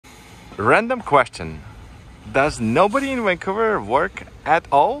Random question. Does nobody in Vancouver work at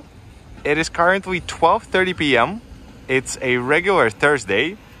all? It is currently 12:30 p.m. It's a regular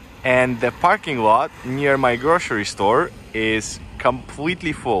Thursday, and the parking lot near my grocery store is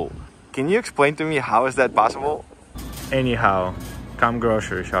completely full. Can you explain to me how is that possible? Anyhow, come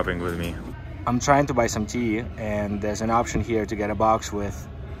grocery shopping with me. I'm trying to buy some tea, and there's an option here to get a box with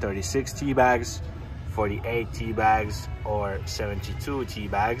 36 tea bags, 48 tea bags, or 72 tea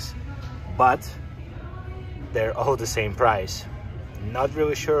bags, but they're all the same price. Not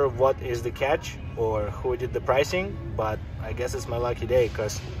really sure what is the catch or who did the pricing, but I guess it's my lucky day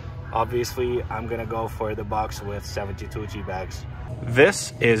because obviously I'm gonna go for the box with 72 tea bags.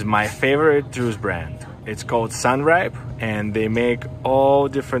 This is my favorite juice brand. It's called Sunripe, and they make all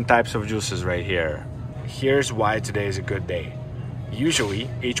different types of juices right here. Here's why today is a good day. Usually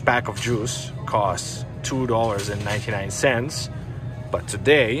each pack of juice costs $2.99, but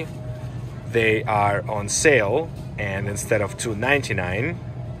today they are on sale, and instead of $2.99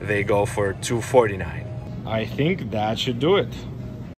 they go for $2.49. I think that should do it.